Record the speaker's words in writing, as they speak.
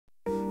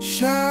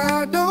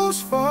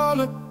Shadows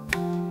fall at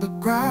the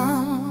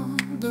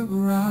ground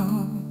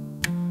around.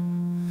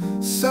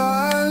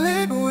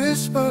 Silent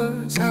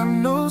whispers have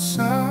no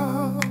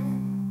sound.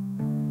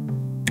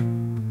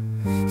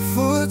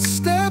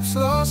 Footsteps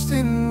lost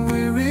in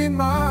weary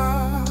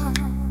miles.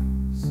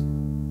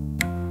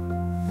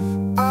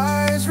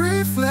 Eyes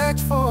reflect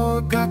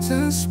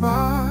forgotten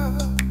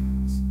smiles.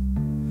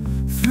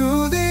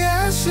 Through the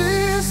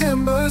ashes,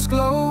 embers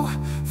glow.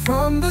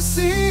 From the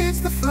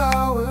seeds, the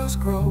flowers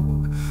grow.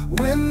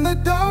 When the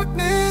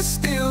darkness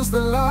steals the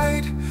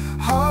light,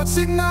 hearts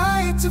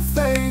ignite to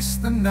face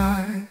the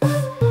night.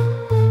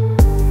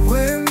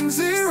 Winds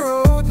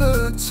erode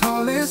the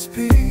tallest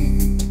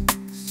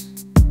peaks.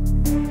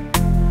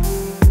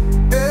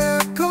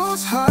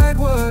 Echoes hide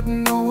what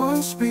no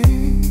one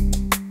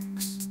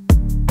speaks.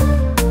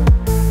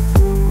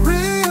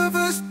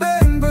 Rivers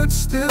bend but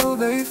still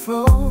they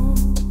flow.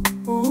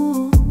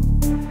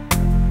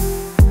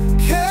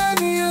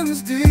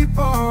 Canyons deep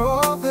are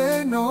all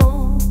they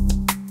know.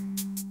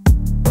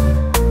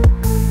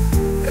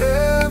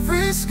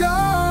 Every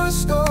scar a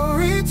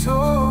story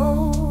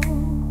told.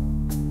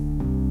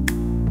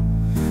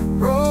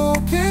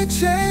 Broken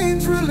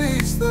chains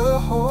release the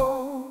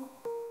hold.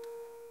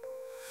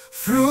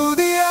 Through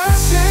the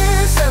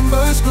ashes,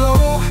 embers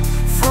glow.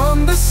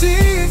 From the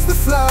seeds, the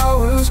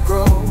flowers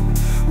grow.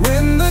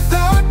 When the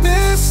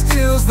darkness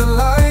steals the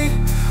light,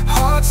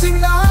 hearts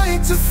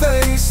ignite to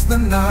face the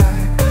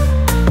night.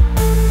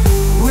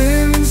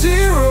 Winds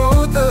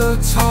erode the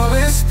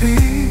tallest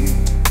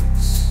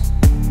peaks.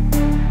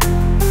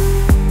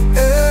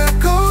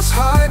 Echoes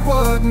hide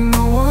what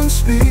no one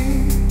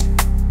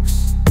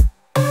speaks.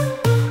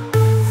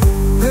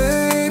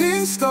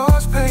 Fading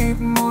stars paint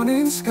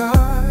morning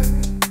skies.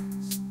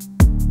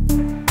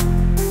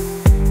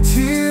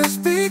 Tears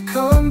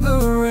become the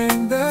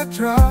rain that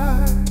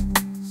dries.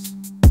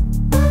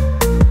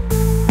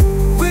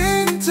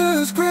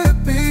 Winter's grip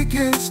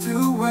begins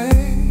to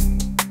wane.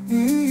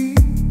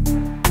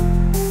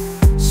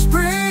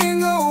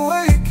 Spring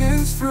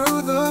awakens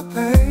through the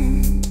pain.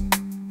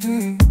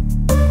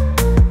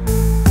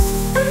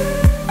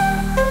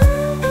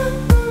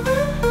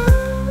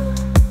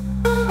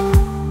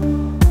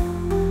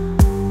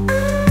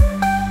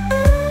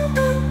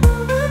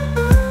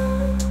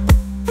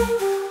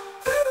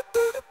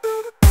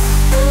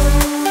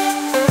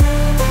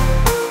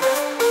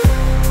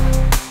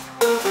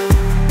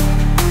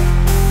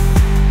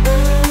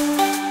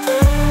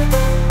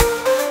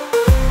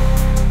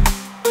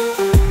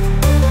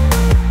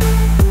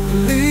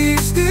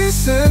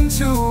 Descend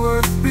to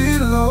earth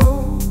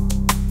below.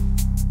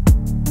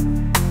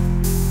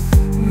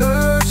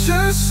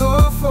 Nurture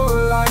soul for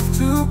life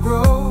to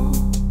grow.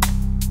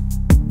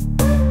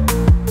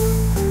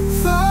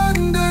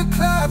 Thunder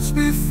claps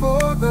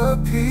before the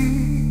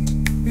peace.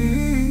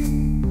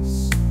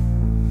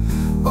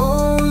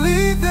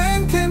 Only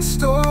then can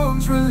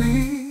storms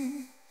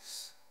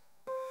release.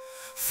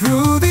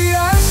 Through the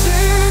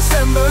ashes,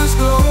 embers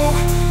glow.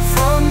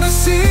 From the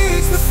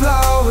seeds, the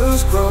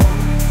flowers grow.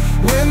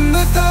 When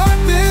the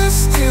darkness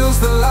steals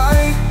the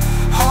light,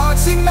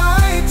 hearts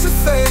ignite to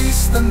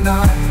face the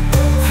night.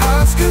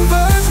 Hearts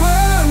converge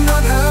where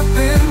none have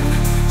been.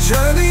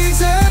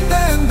 Journeys end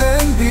and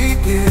then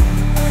begin.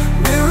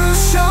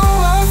 Mirrors show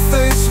our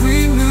face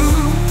renew.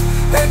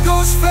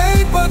 Echoes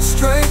fade but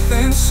strength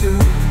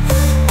ensues.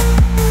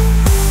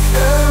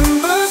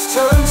 Embers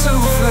turn to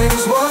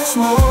flames once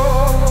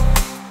more.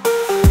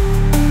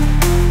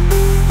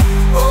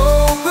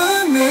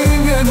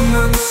 Opening an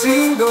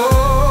unseen door.